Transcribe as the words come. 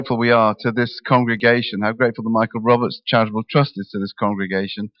Grateful we are to this congregation, how grateful the Michael Roberts Charitable Trust is to this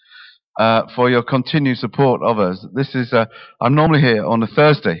congregation for your continued support of us. I'm normally here on a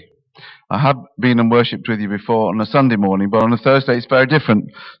Thursday. I have been and worshipped with you before on a Sunday morning, but on a Thursday it's very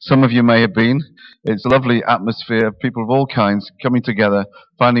different. Some of you may have been. It's a lovely atmosphere, people of all kinds coming together,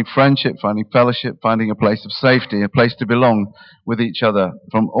 finding friendship, finding fellowship, finding a place of safety, a place to belong with each other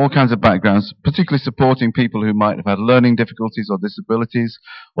from all kinds of backgrounds, particularly supporting people who might have had learning difficulties or disabilities,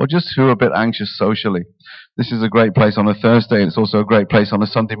 or just who are a bit anxious socially. This is a great place on a Thursday, and it's also a great place on a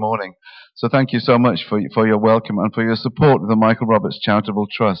Sunday morning. So thank you so much for your welcome and for your support of the Michael Roberts Charitable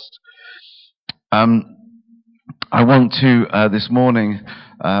Trust. I want to this morning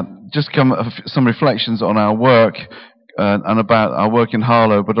just come some reflections on our work and about our work in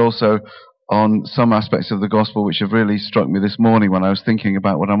Harlow, but also on some aspects of the gospel which have really struck me this morning when I was thinking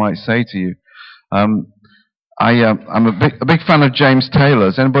about what I might say to you. I'm a big fan of James Taylor.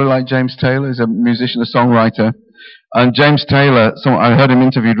 Does anybody like James Taylor? He's a musician, a songwriter. And James Taylor, I heard him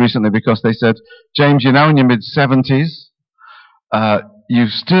interviewed recently because they said, James, you're now in your mid-70s. You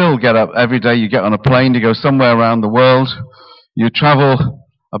still get up every day, you get on a plane to go somewhere around the world, you travel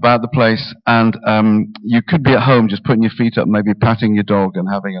about the place, and you could be at home just putting your feet up, maybe patting your dog and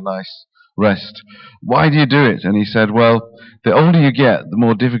having a nice rest. Why do you do it? And he said, well, the older you get, the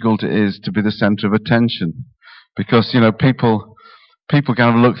more difficult it is to be the center of attention. Because, people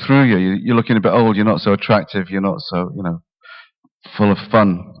kind of look through you. You're looking a bit old, you're not so attractive, you're not so, full of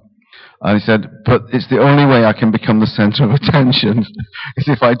fun. And he said, but it's the only way I can become the center of attention is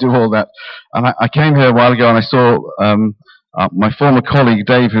if I do all that. And I came here a while ago and I saw my former colleague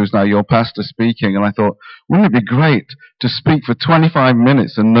Dave, who's now your pastor, speaking, and I thought, wouldn't it be great to speak for 25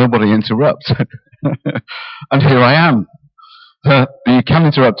 minutes and nobody interrupts? And here I am. You can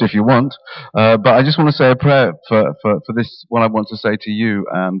interrupt if you want, but I just want to say a prayer for this, what I want to say to you,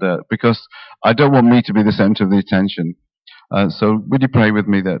 and because I don't want me to be the center of the attention. So would you pray with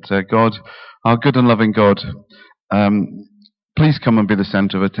me that God, our good and loving God, please come and be the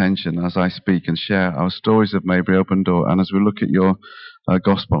center of attention as I speak and share our stories of Maybury Open Door, and as we look at your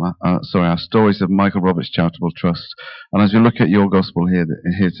gospel, our stories of Michael Roberts Charitable Trust, and as we look at your gospel here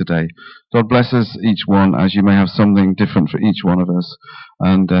today. God bless us each one, as you may have something different for each one of us,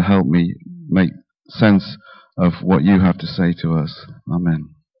 and help me make sense of what you have to say to us.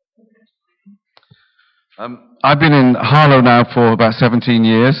 Amen. I've been in Harlow now for about 17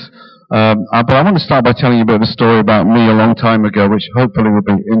 years, but I want to start by telling you a bit of a story about me a long time ago, which hopefully will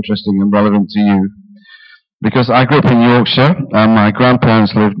be interesting and relevant to you. Because I grew up in Yorkshire, and my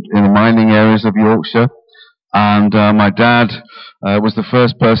grandparents lived in the mining areas of Yorkshire, and my dad was the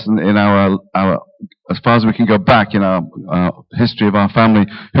first person in our, as far as we can go back in our history of our family,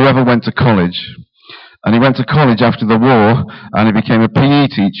 who ever went to college. And he went to college after the war, and he became a PE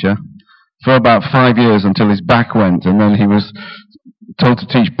teacher for about 5 years until his back went, and then he was told to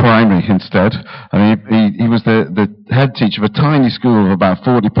teach primary instead. And he was the head teacher of a tiny school of about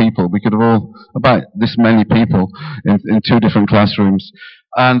 40 people. We could have all, about this many people in two different classrooms.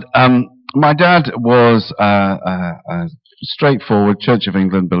 And my dad was a straightforward Church of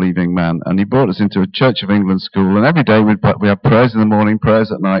England believing man, and he brought us into a Church of England school, and every day we had prayers in the morning,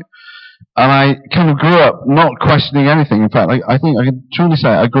 prayers at night. And I kind of grew up not questioning anything. In fact, I think I can truly say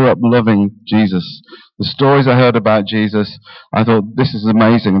I grew up loving Jesus. The stories I heard about Jesus, I thought, this is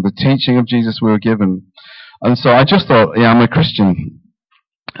amazing. And the teaching of Jesus we were given. And so I just thought, yeah, I'm a Christian.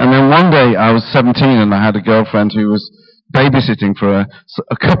 And then one day I was 17 and I had a girlfriend who was babysitting for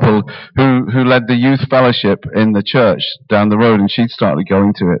a couple who led the youth fellowship in the church down the road, and she'd started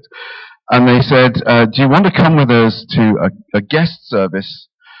going to it. And they said, do you want to come with us to a guest service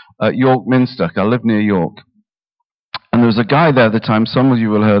at York Minster? I live near York. And there was a guy there at the time, some of you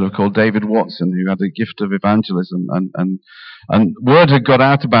will have heard of, called David Watson, who had a gift of evangelism. And word had got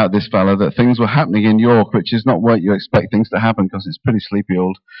out about this fellow that things were happening in York, which is not what you expect things to happen, because it's a pretty sleepy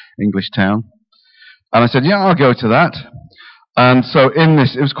old English town. And I said, yeah, I'll go to that. And so in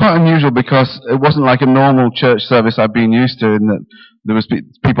this, it was quite unusual because it wasn't like a normal church service I've been used to, in that there was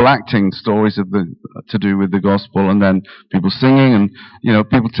people acting stories to do with the gospel, and then people singing, and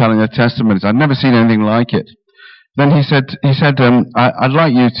people telling their testimonies. I'd never seen anything like it. Then he said, I'd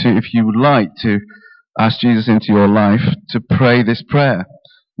like you to, if you would like to ask Jesus into your life, to pray this prayer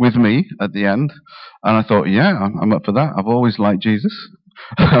with me at the end. And I thought, yeah, I'm up for that. I've always liked Jesus.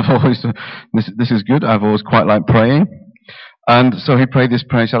 This is good. I've always quite liked praying. And so he prayed this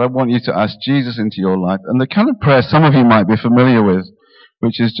prayer. He said, I want you to ask Jesus into your life. And the kind of prayer some of you might be familiar with,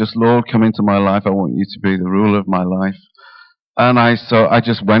 which is just, Lord, come into my life. I want you to be the ruler of my life. And so I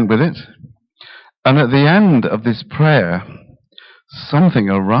just went with it. And at the end of this prayer, something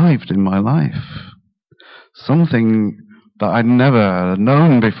arrived in my life. Something that I'd never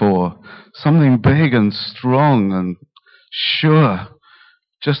known before. Something big and strong and sure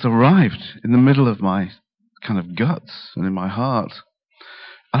just arrived in the middle of my kind of guts and in my heart.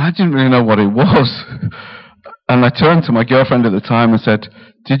 And I didn't really know what it was. And I turned to my girlfriend at the time and said,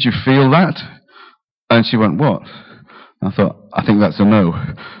 "Did you feel that?" And she went, "What?" And I thought, I think that's a no.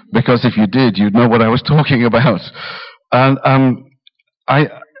 Because if you did, you'd know what I was talking about. And I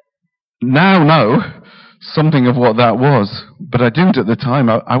now know something of what that was, but I didn't at the time.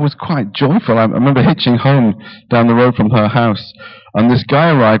 I was quite joyful. I remember hitching home down the road from her house, and this guy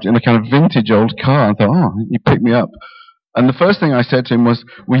arrived in a kind of vintage old car. I thought, oh, he picked me up. And the first thing I said to him was,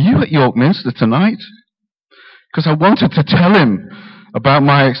 "Were you at York Minster tonight?" Because I wanted to tell him about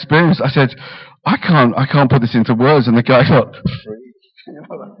my experience. I said, I can't put this into words. And the guy got free.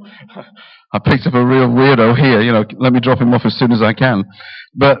 I picked up a real weirdo here, let me drop him off as soon as I can.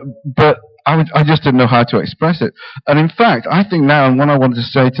 But I just didn't know how to express it. And in fact, I think now, and what I wanted to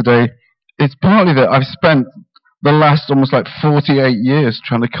say today, it's partly that I've spent the last almost like 48 years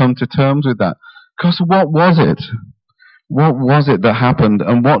trying to come to terms with that. Because what was it? What was it that happened,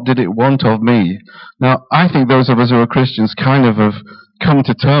 and what did it want of me? Now, I think those of us who are Christians kind of have come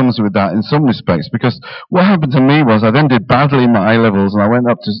to terms with that in some respects, because what happened to me was I then did badly in my A-levels, and I went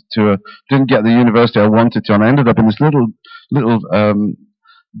up didn't get the university I wanted to, and I ended up in this little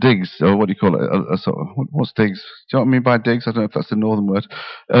digs, or what do you call it? What's digs? Do you know what I mean by digs? I don't know if that's the northern word.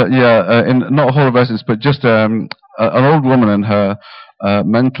 Not a hall of residence, but just an old woman and her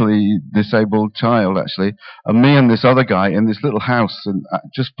mentally disabled child, actually, and me and this other guy in this little house, and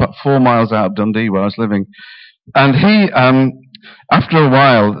just 4 miles out of Dundee where I was living. And he, after a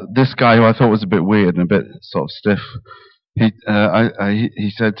while, this guy who I thought was a bit weird and a bit sort of stiff,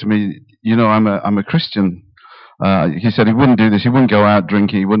 he said to me, I'm a Christian. He said he wouldn't do this, he wouldn't go out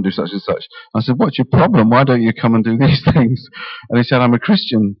drinking, he wouldn't do such and such. I said, "What's your problem? Why don't you come and do these things?" And he said, "I'm a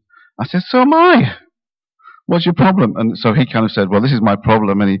Christian." I said, "So am I. What's your problem?" And so he kind of said, "Well, this is my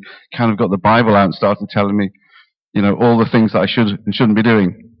problem." And he kind of got the Bible out and started telling me, all the things that I should and shouldn't be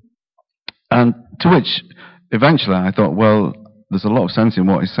doing. And to which, eventually, I thought, well, there's a lot of sense in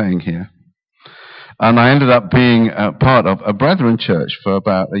what he's saying here. And I ended up being part of a Brethren church for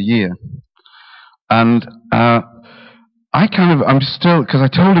about a year. And I'm still, because I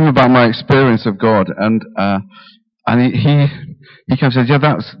told him about my experience of God, and he kind of said, "Yeah,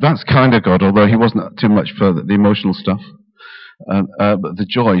 that's kind of God," although he wasn't too much for the emotional stuff. But the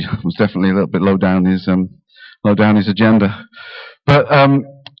joy was definitely a little bit low down his agenda. But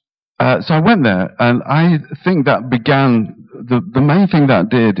so I went there, and I think that began the main thing that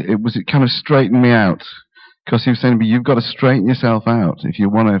did it kind of straightened me out, because he was saying to me, "You've got to straighten yourself out if you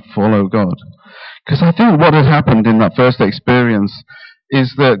want to follow God." Because I think what had happened in that first experience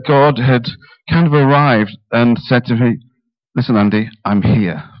is that God had kind of arrived and said to me, "Listen, Andy, I'm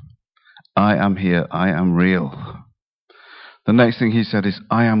here. I am here. I am real." The next thing he said is,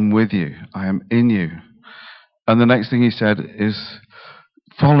 "I am with you. I am in you." And the next thing he said is,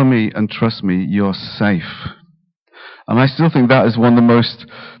 "Follow me and trust me. You're safe." And I still think that is one of the most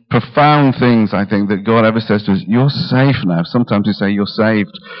profound things, I think, that God ever says to us. You're safe now. Sometimes we say you're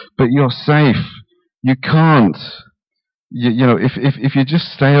saved, but you're safe. You can't. If you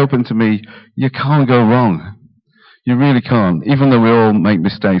just stay open to me, you can't go wrong. You really can't. Even though we all make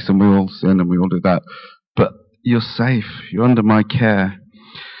mistakes and we all sin and we all do that, but you're safe. You're under my care.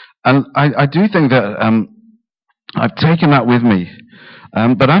 And I do think that I've taken that with me.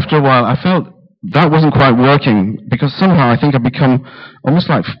 But after a while, I felt that wasn't quite working, because somehow I think I've become almost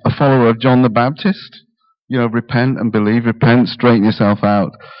like a follower of John the Baptist. Repent and believe, repent, straighten yourself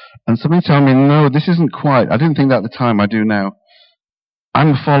out. And somebody told me, no, this isn't quite. I didn't think that at the time, I do now. I'm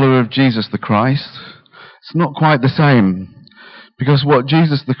a follower of Jesus the Christ. It's not quite the same. Because what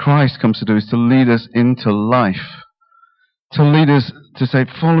Jesus the Christ comes to do is to lead us into life. To lead us, to say,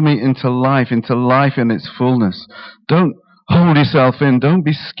 follow me into life in its fullness. Don't hold yourself in. Don't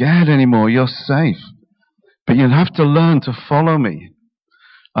be scared anymore. You're safe. But you'll have to learn to follow me.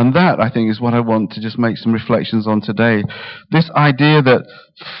 And that, I think, is what I want to just make some reflections on today. This idea that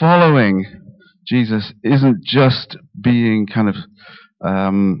following Jesus isn't just being kind of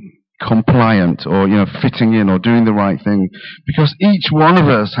compliant or, fitting in or doing the right thing. Because each one of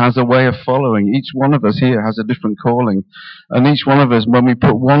us has a way of following. Each one of us here has a different calling. And each one of us, when we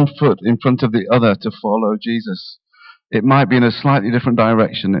put one foot in front of the other to follow Jesus, it might be in a slightly different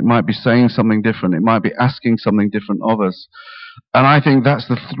direction. It might be saying something different. It might be asking something different of us. And I think that's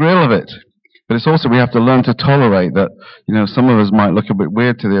the thrill of it. But it's also we have to learn to tolerate that, some of us might look a bit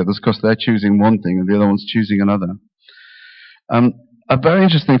weird to the others because they're choosing one thing and the other one's choosing another. A very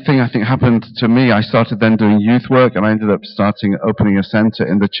interesting thing I think happened to me. I started then doing youth work, and I ended up opening a centre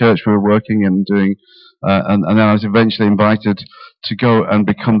in the church we were working in doing, and then I was eventually invited to go and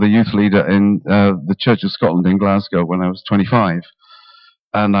become the youth leader in the Church of Scotland in Glasgow when I was 25.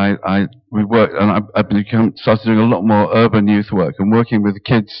 And we worked, and I started doing a lot more urban youth work and working with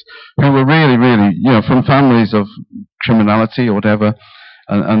kids who were really, really, from families of criminality or whatever,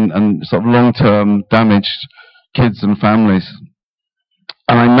 and sort of long-term damaged kids and families.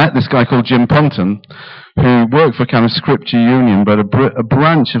 And I met this guy called Jim Ponton, who worked for kind of Scripture Union, but a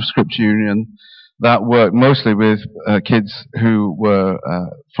branch of Scripture Union that worked mostly with kids who were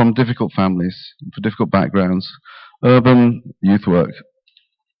from difficult families, for difficult backgrounds, urban youth work,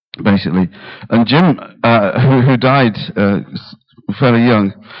 basically. And Jim, who died fairly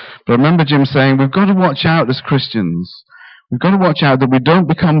young, but I remember Jim saying, we've got to watch out as Christians. We've got to watch out that we don't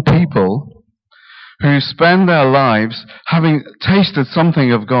become people who spend their lives having tasted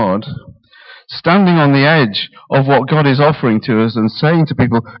something of God, standing on the edge of what God is offering to us and saying to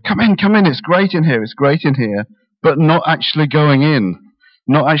people, come in, it's great in here, but not actually going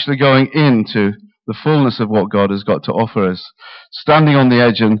into the fullness of what God has got to offer us. Standing on the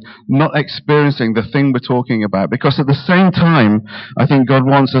edge and not experiencing the thing we're talking about. Because at the same time, I think God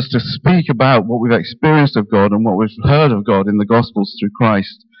wants us to speak about what we've experienced of God and what we've heard of God in the Gospels through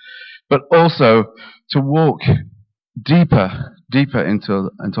Christ, but also to walk deeper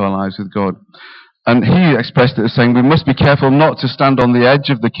into our lives with God. And he expressed it as saying, we must be careful not to stand on the edge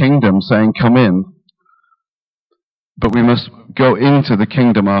of the kingdom saying, come in, but we must go into the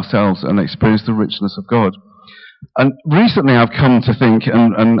kingdom ourselves and experience the richness of God. And recently I've come to think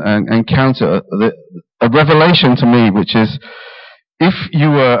and encounter a revelation to me, which is, if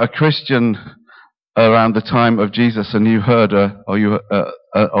you were a Christian around the time of Jesus and you heard, or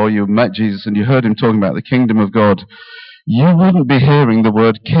you met Jesus and you heard him talking about the kingdom of God, you wouldn't be hearing the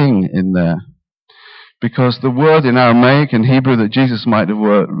word king in there. Because the word in Aramaic and Hebrew that Jesus might have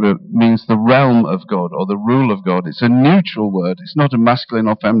means the realm of God or the rule of God. It's a neutral word. It's not a masculine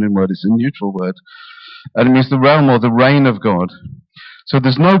or feminine word. It's a neutral word. And it means the realm or the reign of God. So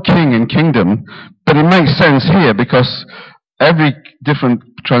there's no king and kingdom, but it makes sense here because every different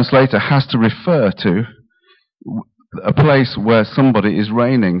translator has to refer to a place where somebody is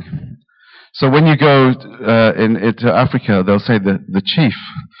reigning. So when you go into Africa, they'll say the chief,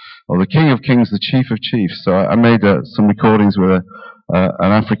 or the King of Kings, the Chief of Chiefs. So I made some recordings with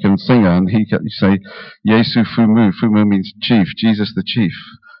an African singer, and he say, Yesu Fumu. Fumu means chief, Jesus the chief.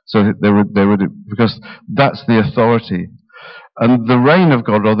 So they would, because that's the authority. And the reign of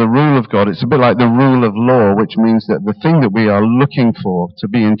God, or the rule of God, it's a bit like the rule of law, which means that the thing that we are looking for to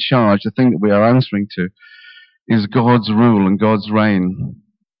be in charge, the thing that we are answering to, is God's rule and God's reign.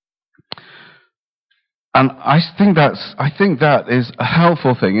 And I think that is a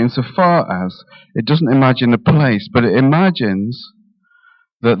helpful thing insofar as it doesn't imagine a place, but it imagines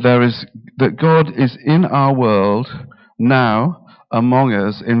that that God is in our world now among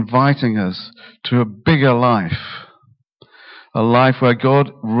us, inviting us to a bigger life. A life where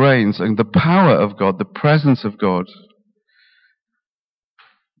God reigns and the power of God, the presence of God,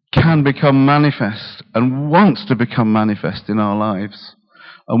 can become manifest and wants to become manifest in our lives.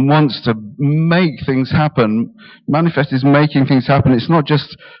 And wants to make things happen. Manifest is making things happen. It's not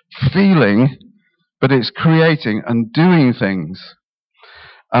just feeling, but it's creating and doing things.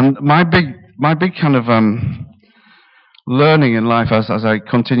 And my big kind of learning in life as I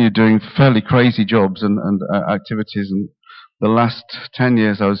continue doing fairly crazy jobs and activities. And the last 10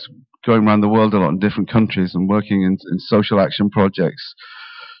 years I was going around the world a lot in different countries and working in social action projects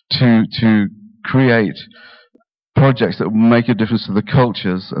to create projects that will make a difference to the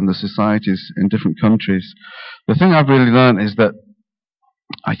cultures and the societies in different countries. The thing I've really learned is that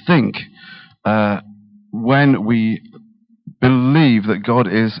I think when we believe that God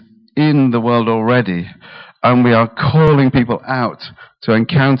is in the world already and we are calling people out to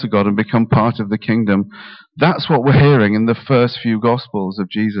encounter God and become part of the kingdom, that's what we're hearing in the first few Gospels of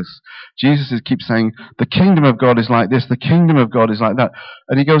Jesus. Jesus keeps saying, the kingdom of God is like this, the kingdom of God is like that.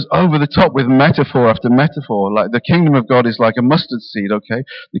 And he goes over the top with metaphor after metaphor, like the kingdom of God is like a mustard seed, okay?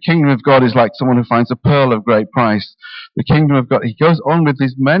 The kingdom of God is like someone who finds a pearl of great price. The kingdom of God, he goes on with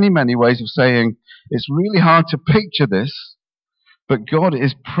these many, many ways of saying, it's really hard to picture this, but God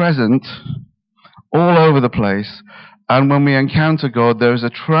is present all over the place. And when we encounter God, there is a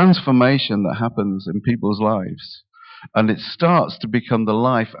transformation that happens in people's lives. And it starts to become the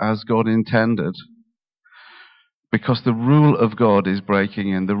life as God intended. Because the rule of God is breaking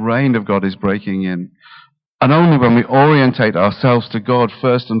in. The reign of God is breaking in. And only when we orientate ourselves to God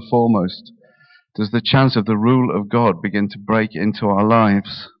first and foremost, does the chance of the rule of God begin to break into our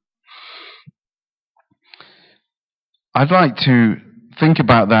lives? I'd like to think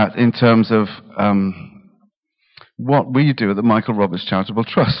about that in terms of what we do at the Michael Roberts Charitable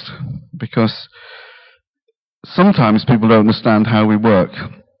Trust, because sometimes people don't understand how we work.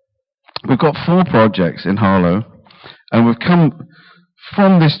 We've got 4 projects in Harlow, and we've come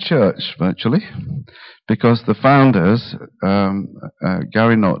from this church, virtually, because the founders,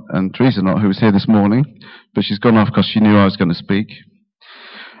 Gary Knott and Teresa Knott, who was here this morning, but she's gone off because she knew I was going to speak.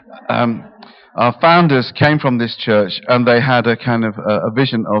 Our founders came from this church, and they had a kind of a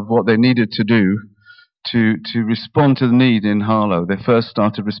vision of what they needed to do to respond to the need in Harlow. They first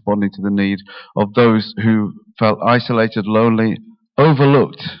started responding to the need of those who felt isolated, lonely,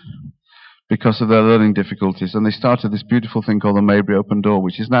 overlooked because of their learning difficulties. And they started this beautiful thing called the Maybury Open Door,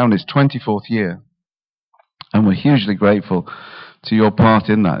 which is now in its 24th year. And we're hugely grateful to your part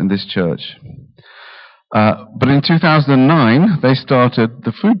in that, in this church. But in 2009, they started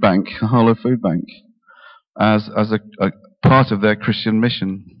the food bank, the Harlow Food Bank, as a part of their Christian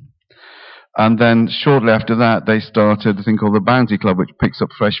mission. And then shortly after that, they started a thing called the Bounty Club, which picks up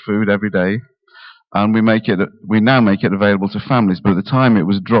fresh food every day. And we now make it available to families, but at the time it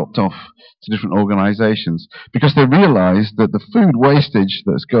was dropped off to different organizations because they realized that the food wastage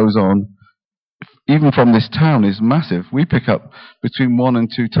that goes on, even from this town, is massive. We pick up between 1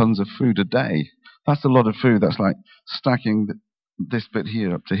 and 2 tons of food a day. That's a lot of food. That's like stacking this bit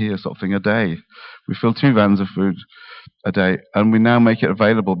here up to here sort of thing a day. We fill 2 vans of food a day, and we now make it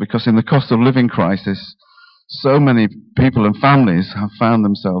available because in the cost of living crisis, so many people and families have found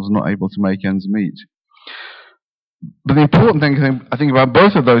themselves not able to make ends meet. But the important thing I think about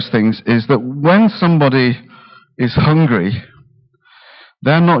both of those things is that when somebody is hungry,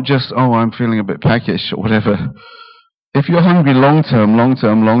 they're not just, oh, I'm feeling a bit peckish or whatever. If you're hungry long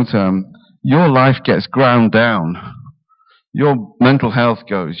term, your life gets ground down. Your mental health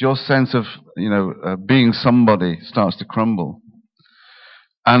goes. Your sense of, being somebody starts to crumble.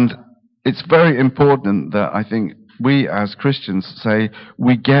 And it's very important that I think we as Christians say,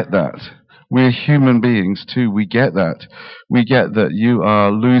 we get that. We're human beings too. We get that. We get that you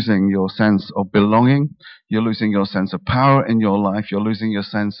are losing your sense of belonging. You're losing your sense of power in your life. You're losing your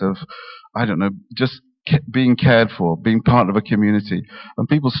sense of, just being cared for, being part of a community. And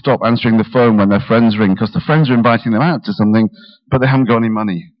people stop answering the phone when their friends ring because the friends are inviting them out to something, but they haven't got any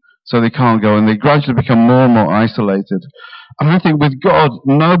money. So they can't go, and they gradually become more and more isolated. And I think with God,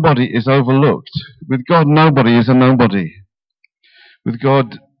 nobody is overlooked. With God, nobody is a nobody. With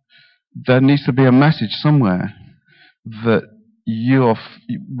God, there needs to be a message somewhere that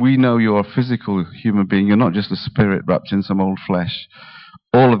we know you're a physical human being. You're not just a spirit wrapped in some old flesh.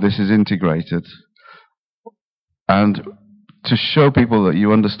 All of this is integrated. And to show people that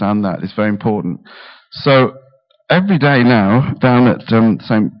you understand that is very important. So every day now, down at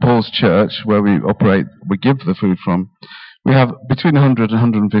St. Paul's Church, where we give the food from, we have between 100 and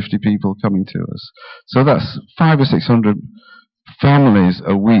 150 people coming to us. So that's 500 or 600 families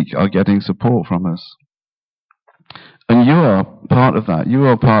a week are getting support from us. And you are part of that. You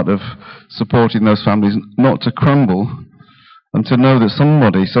are part of supporting those families not to crumble and to know that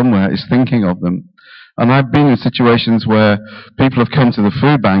somebody somewhere is thinking of them. And I've been in situations where people have come to the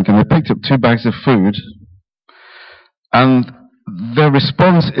food bank and they picked up 2 bags of food, and their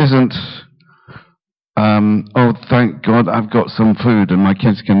response isn't, oh, thank God I've got some food and my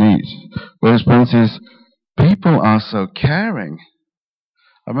kids can eat. The response is, people are so caring.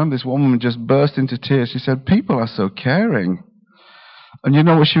 I remember this woman just burst into tears. She said, people are so caring. And you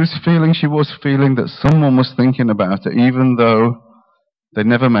know what she was feeling? She was feeling that someone was thinking about her, even though they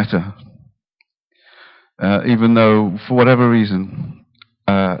never met her. Even though, for whatever reason,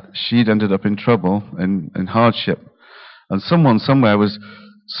 she'd ended up in trouble, in hardship. And someone somewhere was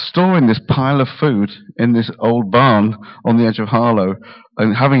storing this pile of food in this old barn on the edge of Harlow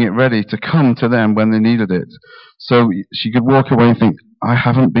and having it ready to come to them when they needed it. So she could walk away and think, I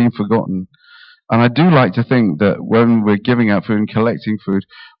haven't been forgotten. And I do like to think that when we're giving out food and collecting food,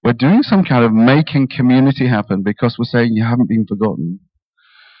 we're doing some kind of making community happen because we're saying you haven't been forgotten.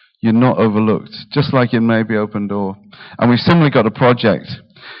 You're not overlooked, just like in Maybe Open Door. And we've similarly got a project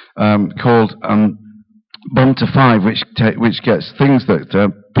called Bump to 5, which gets things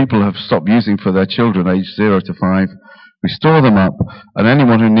that people have stopped using for their children, aged 0 to 5. We store them up, and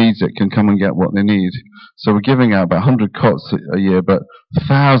anyone who needs it can come and get what they need. So we're giving out about 100 cots a year, but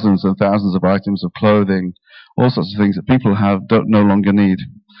thousands and thousands of items of clothing, all sorts of things that people no longer need.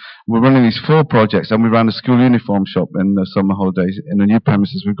 We're running these 4 projects, and we ran a school uniform shop in the summer holidays in the new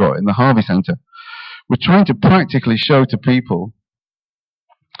premises we've got in the Harvey Centre. We're trying to practically show to people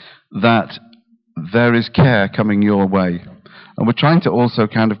that there is care coming your way. And we're trying to also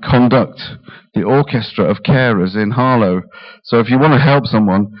kind of conduct the orchestra of carers in Harlow. So if you want to help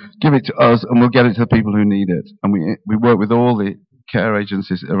someone, give it to us and we'll get it to the people who need it. And we work with all the care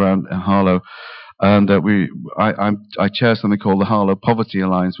agencies around Harlow. And I chair something called the Harlow Poverty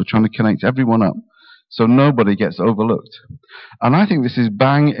Alliance. We're trying to connect everyone up so nobody gets overlooked. And I think this is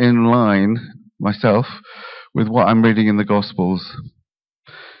bang in line, myself, with what I'm reading in the Gospels.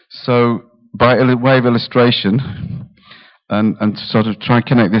 So by way of illustration, and to sort of try and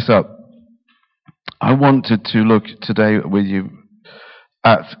connect this up, I wanted to look today with you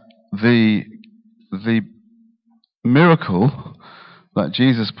at the miracle that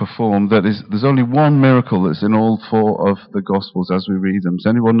Jesus performed. There's only one miracle that's in all four of the Gospels as we read them. Does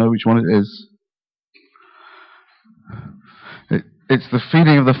anyone know which one it is? It's the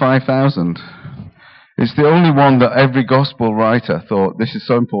feeding of the 5,000. It's the only one that every Gospel writer thought, this is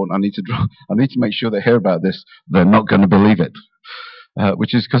so important, I need to make sure they hear about this. They're not going to believe it.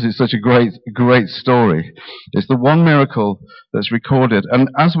 Which is because it's such a great story. It's the one miracle that's recorded. And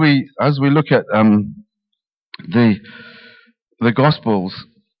as we look at the Gospels,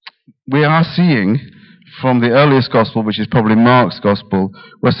 we are seeing from the earliest Gospel, which is probably Mark's Gospel,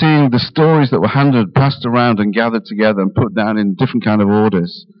 we're seeing the stories that were passed around and gathered together and put down in different kind of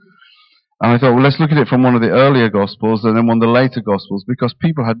orders. And I thought, well, let's look at it from one of the earlier Gospels and then one of the later Gospels, because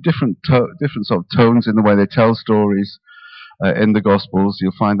people had different sort of tones in the way they tell stories. In the Gospels,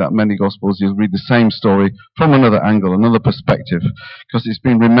 you'll find that many Gospels, you'll read the same story from another angle, another perspective, because it's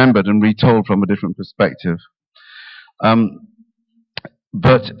been remembered and retold from a different perspective.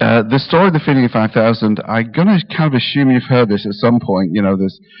 But the story of the feeding of 5,000, I'm going to kind of assume you've heard this at some point.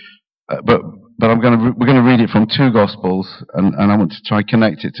 But we're going to read it from two Gospels, and I want to try and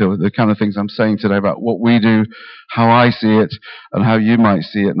connect it to the kind of things I'm saying today about what we do, how I see it, and how you might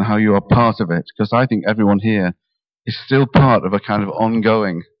see it, and how you are part of it, because I think everyone here is still part of a kind of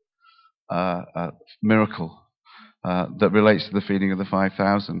ongoing miracle that relates to the feeding of the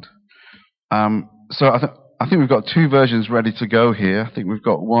 5,000. So I think we've got two versions ready to go here. I think we've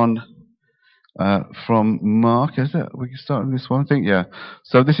got one from Mark, is it? We can start with this one, I think, yeah.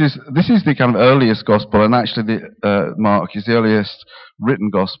 So this is the kind of earliest Gospel, and actually Mark is the earliest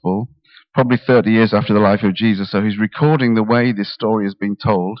written Gospel, probably 30 years after the life of Jesus. So he's recording the way this story has been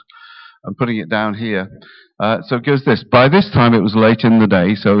told and putting it down here. So it goes this. By this time it was late in the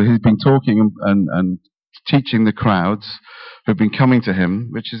day, so he's been talking and teaching the crowds who've been coming to him,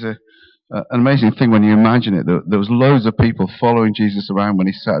 which is an amazing thing when you imagine it. There was loads of people following Jesus around when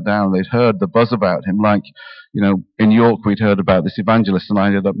he sat down. They'd heard the buzz about him, like, in York we'd heard about this evangelist and I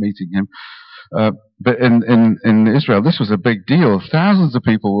ended up meeting him. But in Israel, this was a big deal. Thousands of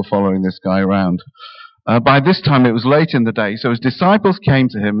people were following this guy around. By this time it was late in the day, so his disciples came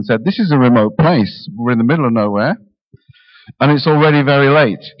to him and said, this is a remote place. We're in the middle of nowhere, and it's already very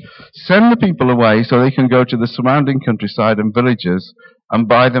late. Send the people away so they can go to the surrounding countryside and villages and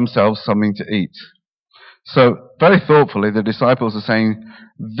buy themselves something to eat. So, very thoughtfully, the disciples are saying,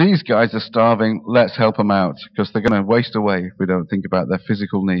 these guys are starving, let's help them out, because they're going to waste away if we don't think about their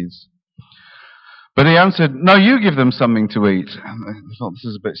physical needs. But he answered, no, you give them something to eat. And they thought, this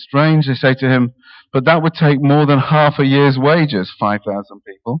is a bit strange. They say to him, but that would take more than half a year's wages, 5,000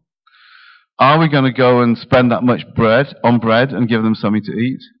 people. Are we going to go and spend that much bread and give them something to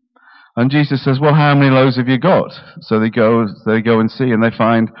eat? And Jesus says, well, how many loaves have you got? So they go and see, and they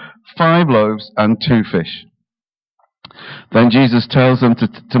find 5 loaves and 2 fish. Then Jesus tells them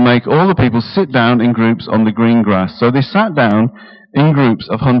to make all the people sit down in groups on the green grass. So they sat down in groups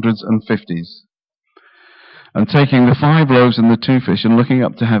of hundreds and fifties. And taking the 5 loaves and the 2 fish and looking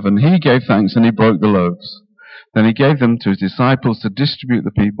up to heaven, he gave thanks and he broke the loaves. Then he gave them to his disciples to distribute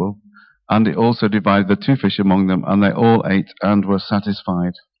the people, and he also divided the 2 fish among them, and they all ate and were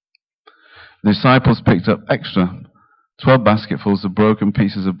satisfied. The disciples picked up extra 12 basketfuls of broken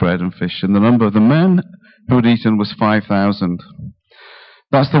pieces of bread and fish, and the number of the men who had eaten was 5,000.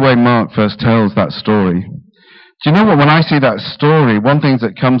 That's the way Mark first tells that story. Do you know what? When I see that story, one thing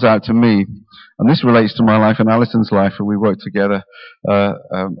that comes out to me, and this relates to my life and Alison's life, and we work together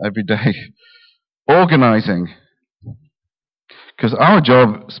every day, organizing. Because our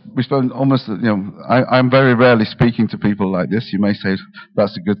job, we spend almost, I'm very rarely speaking to people like this. You may say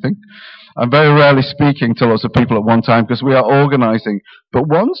that's a good thing. I'm very rarely speaking to lots of people at one time because we are organizing. But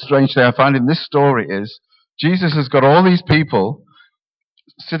one strange thing I find in this story is Jesus has got all these people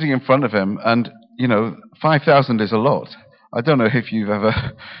sitting in front of him, and 5,000 is a lot. I don't know if you've ever...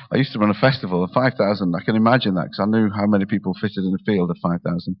 I used to run a festival of 5,000. I can imagine that because I knew how many people fitted in a field of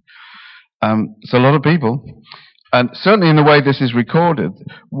 5,000. It's a lot of people. And certainly in the way this is recorded,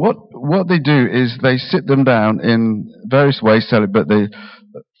 what they do is they sit them down in various ways, but the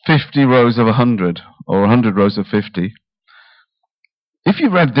 50 rows of 100, or 100 rows of 50. If you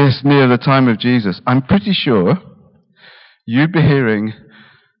read this near the time of Jesus, I'm pretty sure you'd be hearing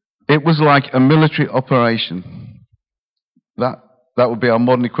it was like a military operation. That would be our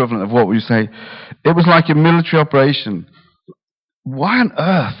modern equivalent of what we say. It was like a military operation. Why on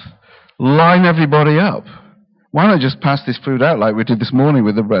earth line everybody up? Why not just pass this food out like we did this morning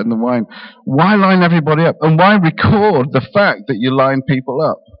with the bread and the wine? Why line everybody up? And why record the fact that you line people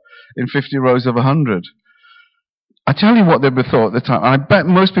up in 50 rows of 100? I tell you what they thought at the time. I bet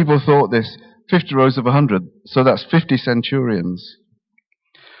most people thought this, 50 rows of 100, so that's 50 centurions.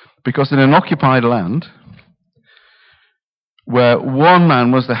 Because in an occupied land, where one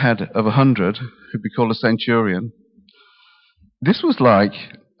man was the head of 100, who'd be called a centurion, this was like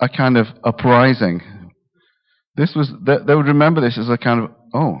a kind of uprising. This was, they would remember this as a kind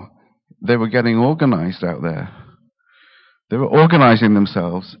of, they were getting organized out there. They were organizing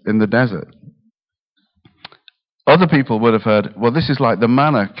themselves in the desert. Other people would have heard, well, this is like the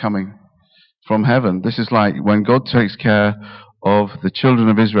manna coming from heaven. This is like when God takes care of the children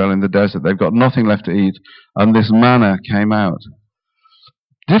of Israel in the desert. They've got nothing left to eat, and this manna came out.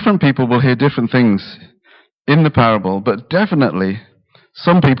 Different people will hear different things in the parable, but definitely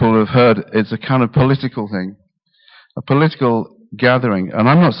some people have heard it's a kind of political thing, a political gathering. And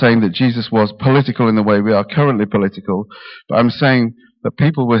I'm not saying that Jesus was political in the way we are currently political, but I'm saying that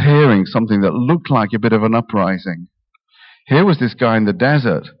people were hearing something that looked like a bit of an uprising. Here was this guy in the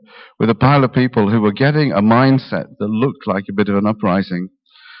desert with a pile of people who were getting a mindset that looked like a bit of an uprising.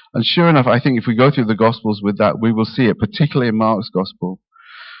 And sure enough, I think if we go through the Gospels with that, we will see it, particularly in Mark's Gospel.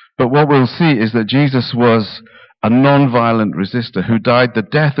 But what we'll see is that Jesus was a non-violent resistor who died the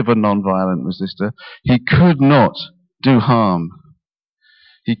death of a non-violent resistor. He could not do harm.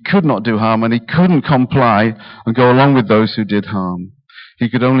 He could not do harm, and he couldn't comply and go along with those who did harm. He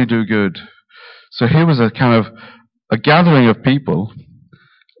could only do good. So here was a kind of a gathering of people,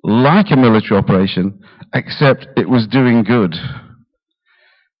 like a military operation, except it was doing good.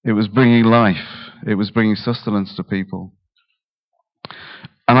 It was bringing life. It was bringing sustenance to people.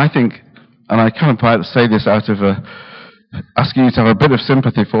 And I think, and I kind of say this out of asking you to have a bit of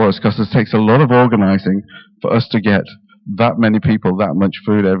sympathy for us, because it takes a lot of organizing for us to get that many people that much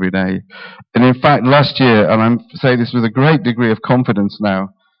food every day. And in fact, last year, and I'm saying this with a great degree of confidence now,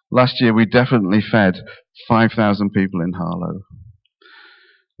 last year we definitely fed 5,000 people in Harlow.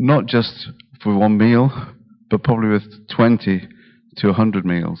 Not just for one meal, but probably with 20 to 100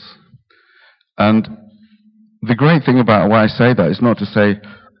 meals. And the great thing about why I say that is not to say,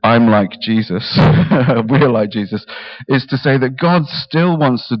 I'm like Jesus, we're like Jesus, is to say that God still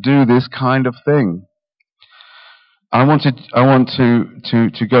wants to do this kind of thing. I want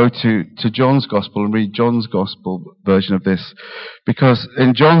to go to John's Gospel and read John's Gospel version of this, because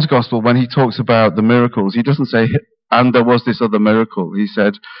in John's Gospel, when he talks about the miracles, he doesn't say, and there was this other miracle. He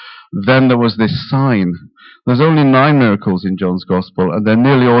said, then there was this sign. There's only 9 miracles in John's Gospel, and they're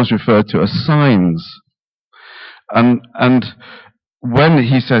nearly always referred to as signs. And when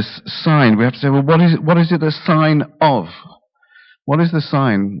he says sign, we have to say, well, what is it a sign of? What is the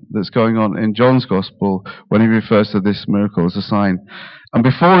sign that's going on in John's Gospel when he refers to this miracle as a sign? And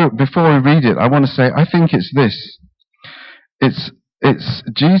before we read it, I want to say, I think it's this. It's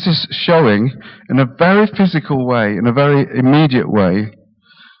Jesus showing in a very physical way, in a very immediate way,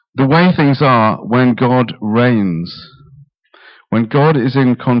 the way things are when God reigns. When God is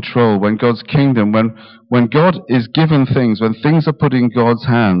in control, when God's kingdom, when God is given things, when things are put in God's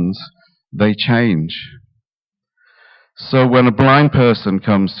hands, they change. So when a blind person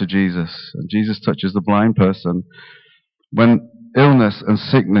comes to Jesus, and Jesus touches the blind person, when illness and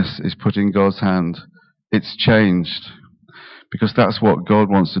sickness is put in God's hand, it's changed. Because that's what God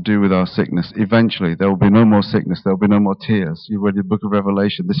wants to do with our sickness. Eventually, there will be no more sickness, there will be no more tears. You read the book of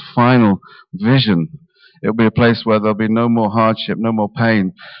Revelation, this final vision. It will be a place where there will be no more hardship, no more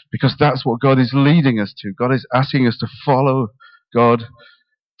pain. Because that's what God is leading us to. God is asking us to follow God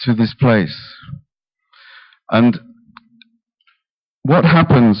to this place. And what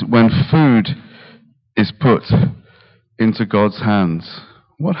happens when food is put into God's hands?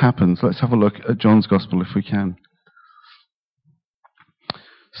 What happens? Let's have a look at John's Gospel if we can.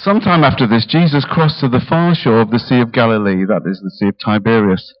 Sometime after this, Jesus crossed to the far shore of the Sea of Galilee, that is the Sea of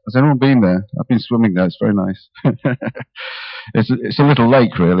Tiberias. Has anyone been there? I've been swimming there, it's very nice. It's a little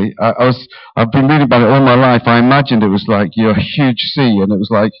lake, really. I've been reading about it all my life. I imagined it was like a huge sea, and it was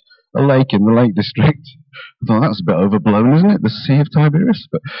like a lake in the Lake District. I thought, that's a bit overblown, isn't it? The Sea of Tiberias.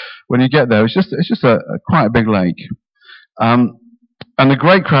 But when you get there, it's just quite a big lake. And a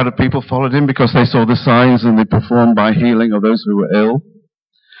great crowd of people followed him because they saw the signs and they performed by healing of those who were ill.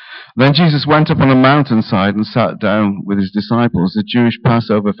 Then Jesus went up on a mountainside and sat down with his disciples. The Jewish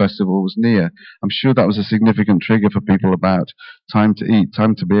Passover festival was near. I'm sure that was a significant trigger for people about time to eat,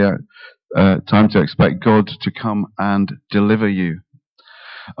 time to expect God to come and deliver you.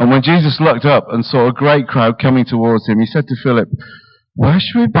 And when Jesus looked up and saw a great crowd coming towards him, he said to Philip, "Where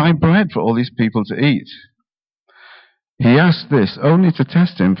should we buy bread for all these people to eat?" He asked this only to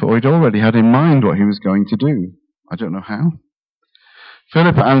test him, for he'd already had in mind what he was going to do. I don't know how.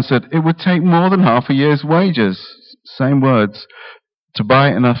 Philip answered, "It would take more than half a year's wages," same words, "to buy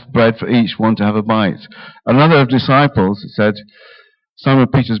enough bread for each one to have a bite." Another of the disciples said, Simon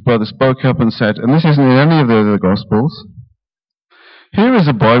Peter's brother, spoke up and said, and this isn't in any of the other Gospels, "Here is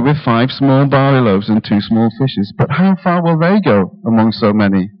a boy with 5 small barley loaves and 2 small fishes, but how far will they go among so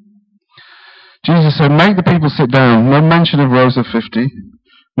many?" Jesus said, "Make the people sit down." No mention of rows of 50,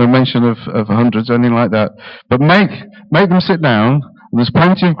 no mention of hundreds, anything like that. But make them sit down. And there's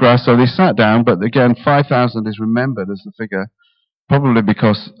plenty of grass, so they sat down. But again, 5,000 is remembered as the figure, probably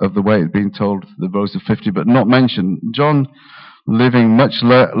because of the way it's been told, the rows of 50, but not mentioned. John, living much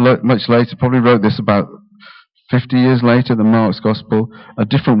later, probably wrote this about 50 years later than Mark's Gospel, a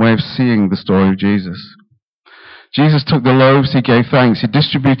different way of seeing the story of Jesus. Jesus took the loaves, he gave thanks, he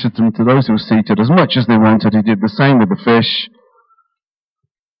distributed them to those who were seated as much as they wanted. He did the same with the fish.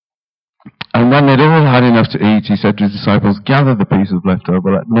 And when they'd all had enough to eat, he said to his disciples, "Gather the pieces left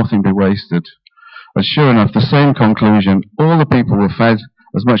over, let nothing be wasted." And sure enough, the same conclusion. All the people were fed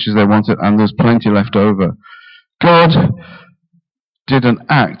as much as they wanted, and there's plenty left over. God did an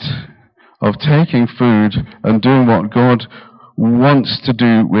act of taking food and doing what God wants to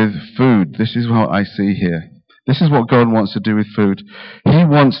do with food. This is what I see here. This is what God wants to do with food. He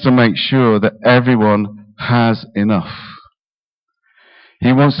wants to make sure that everyone has enough.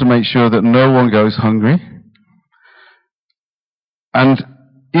 He wants to make sure that no one goes hungry. And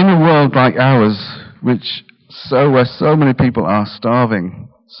in a world like ours, where so many people are starving,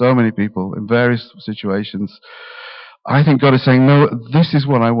 so many people in various situations, I think God is saying, no, this is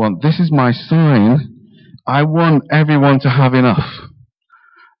what I want. This is my sign. I want everyone to have enough.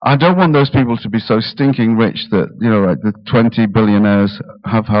 I don't want those people to be so stinking rich that, like the 20 billionaires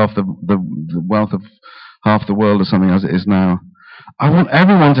have half the wealth of half the world or something as it is now. I want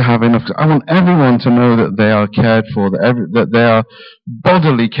everyone to have enough. I want everyone to know that they are cared for, that they are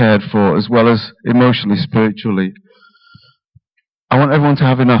bodily cared for as well as emotionally, spiritually. I want everyone to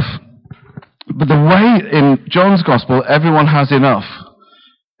have enough. But the way in John's Gospel everyone has enough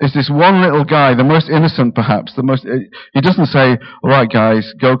is this one little guy, the most innocent perhaps, he doesn't say, "All right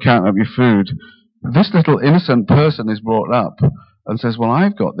guys, go count up your food." This little innocent person is brought up and says, "Well,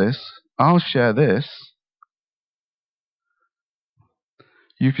 I've got this, I'll share this.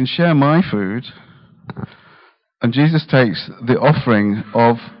 You can share my food." And Jesus takes the offering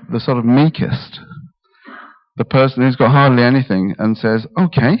of the sort of meekest, the person who's got hardly anything, and says,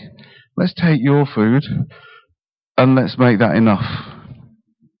 "Okay, let's take your food and let's make that enough."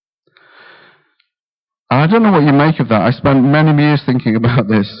 I don't know what you make of that. I spent many years thinking about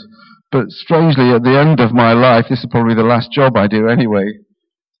this, but strangely at the end of my life, this is probably the last job I do anyway,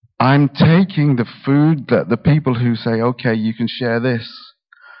 I'm taking the food that the people who say, "Okay, you can share this,"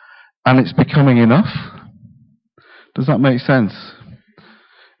 and it's becoming enough. Does that make sense?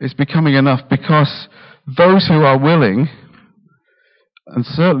 It's becoming enough because those who are willing, and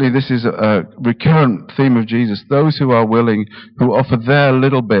certainly this is a recurrent theme of Jesus, those who are willing, who offer their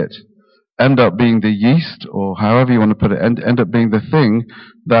little bit, end up being the yeast, or however you want to put it, end up being the thing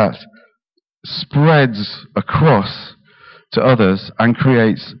that spreads across to others and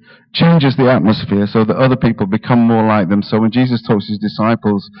changes the atmosphere so that other people become more like them. So when Jesus talks to his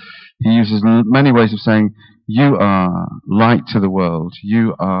disciples, he uses many ways of saying, you are light to the world.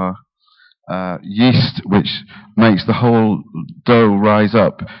 You are yeast which makes the whole dough rise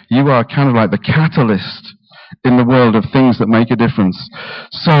up. You are kind of like the catalyst in the world of things that make a difference.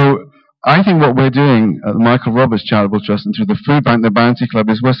 So I think what we're doing at the Michael Roberts Charitable Trust and through the Food Bank, the Bounty Club,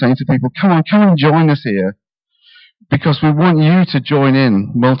 is we're saying to people, come and join us here, because we want you to join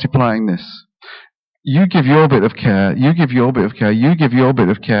in multiplying this. You give your bit of care, you give your bit of care, you give your bit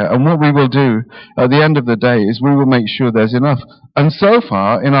of care, and what we will do at the end of the day is we will make sure there's enough. And so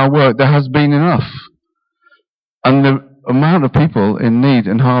far in our work there has been enough. And the amount of people in need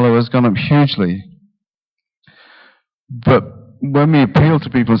in Harlow has gone up hugely. But when we appeal to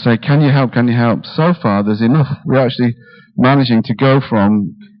people and say, can you help, so far there's enough. We're actually managing to go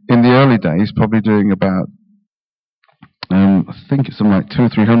from in the early days, probably doing about, I think it's something like 200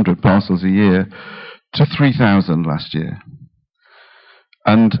 or 300 parcels a year, to 3,000 last year.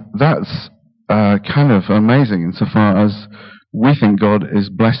 And that's kind of amazing insofar as we think God is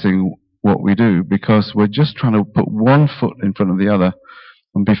blessing what we do, because we're just trying to put one foot in front of the other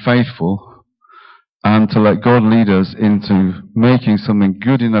and be faithful, and to let God lead us into making something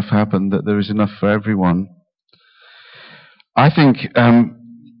good enough happen that there is enough for everyone. I think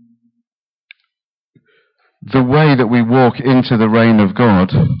the way that we walk into the reign of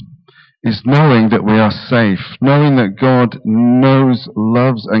God is knowing that we are safe, knowing that God knows,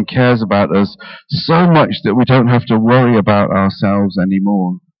 loves, and cares about us so much that we don't have to worry about ourselves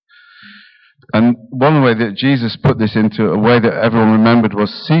anymore. And one way that Jesus put this into a way that everyone remembered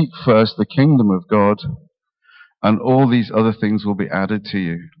was, seek first the kingdom of God, and all these other things will be added to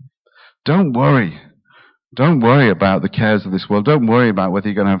you. Don't worry. Don't worry about the cares of this world. Don't worry about whether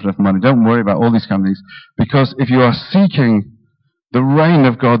you're going to have enough money. Don't worry about all these kind of things. Because if you are seeking the reign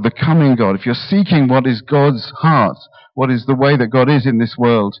of God, the coming God, if you're seeking what is God's heart, what is the way that God is in this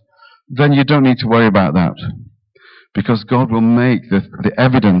world, then you don't need to worry about that. Because God will make the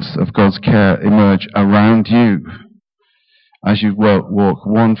evidence of God's care emerge around you as you walk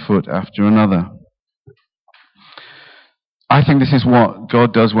one foot after another. I think this is what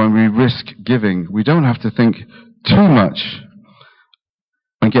God does when we risk giving. We don't have to think too much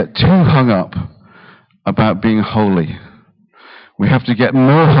and get too hung up about being holy. We have to get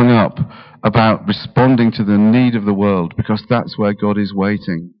more hung up about responding to the need of the world, because that's where God is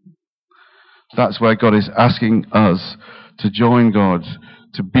waiting. That's where God is asking us to join God,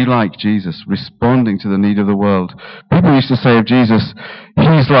 to be like Jesus, responding to the need of the world. People used to say of Jesus,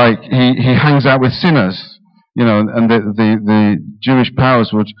 he's like, he hangs out with sinners, and the Jewish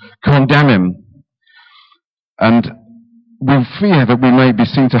powers would condemn him. And we fear that we may be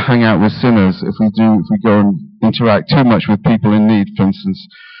seen to hang out with sinners if we go and interact too much with people in need, for instance.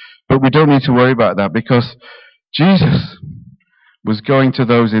 But we don't need to worry about that, because Jesus was going to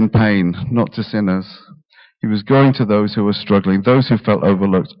those in pain, not to sinners. He was going to those who were struggling, those who felt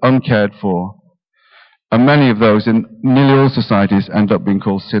overlooked, uncared for. And many of those in nearly all societies end up being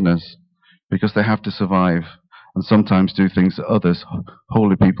called sinners, because they have to survive and sometimes do things that others,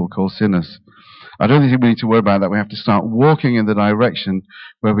 holy people, call sinners. I don't think we need to worry about that. We have to start walking in the direction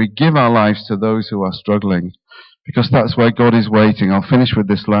where we give our lives to those who are struggling, because that's where God is waiting. I'll finish with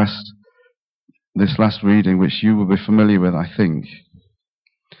this last reading, which you will be familiar with, I think.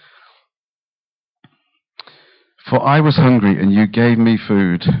 For I was hungry, and you gave me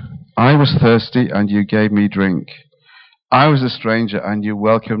food. I was thirsty, and you gave me drink. I was a stranger, and you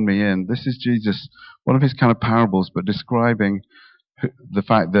welcomed me in. This is Jesus, one of his kind of parables, but describing the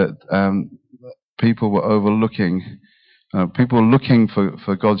fact that people were overlooking, people were looking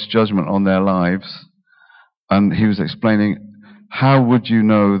for God's judgment on their lives. And he was explaining, how would you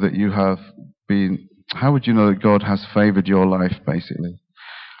know that God has favored your life, basically?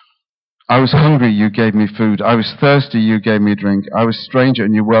 I was hungry, you gave me food. I was thirsty, you gave me drink. I was a stranger,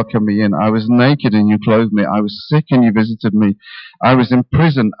 and you welcomed me in. I was naked, and you clothed me. I was sick, and you visited me. I was in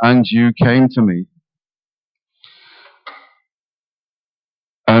prison, and you came to me.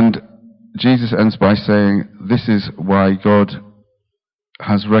 And Jesus ends by saying, this is why God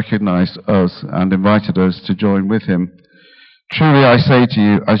has recognized us and invited us to join with him. Truly I say to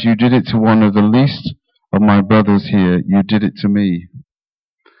you, as you did it to one of the least of my brothers here, you did it to me.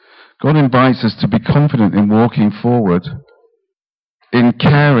 God invites us to be confident in walking forward, in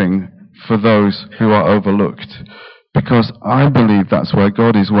caring for those who are overlooked, because I believe that's where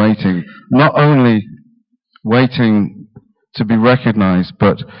God is waiting. Not only waiting to be recognized,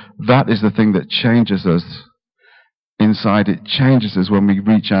 but that is the thing that changes us inside. It changes us when we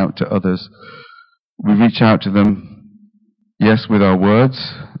reach out to others. We reach out to them, yes, with our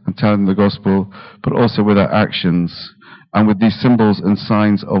words and tell them the gospel, but also with our actions and with these symbols and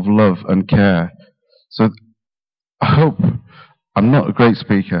signs of love and care. So I hope, I'm not a great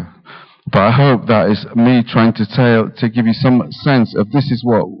speaker, but I hope that is me trying to give you some sense of this is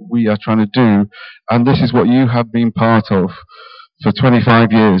what we are trying to do, and this is what you have been part of. For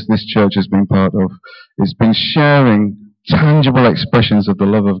 25 years, this church has been part of. It's been sharing tangible expressions of the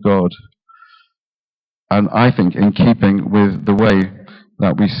love of God. And I think in keeping with the way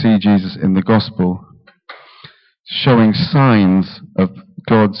that we see Jesus in the gospel, showing signs of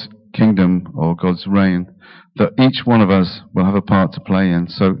God's kingdom or God's reign, that each one of us will have a part to play in.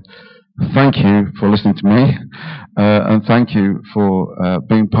 So thank you for listening to me, and thank you for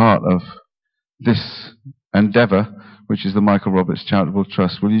being part of this endeavour, which is the Michael Roberts Charitable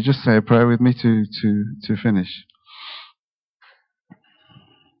Trust. Will you just say a prayer with me to finish?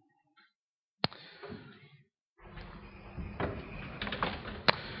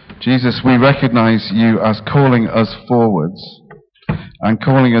 Jesus, we recognize you as calling us forwards, and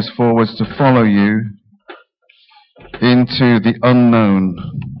calling us forwards to follow you into the unknown.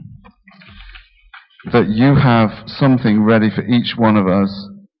 That you have something ready for each one of us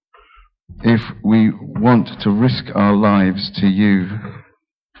if we want to risk our lives to you.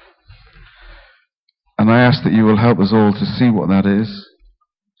 And I ask that you will help us all to see what that is,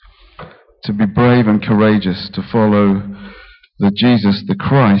 to be brave and courageous, to follow the Jesus, the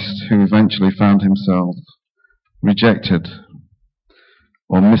Christ, who eventually found himself rejected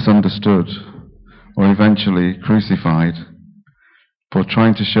or misunderstood or eventually crucified for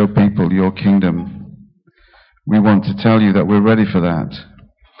trying to show people your kingdom. We want to tell you that we're ready for that,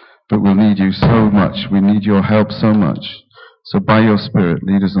 but we'll need you so much. We need your help so much. So by your Spirit,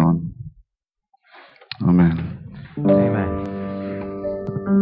 lead us on. Amen. Amen.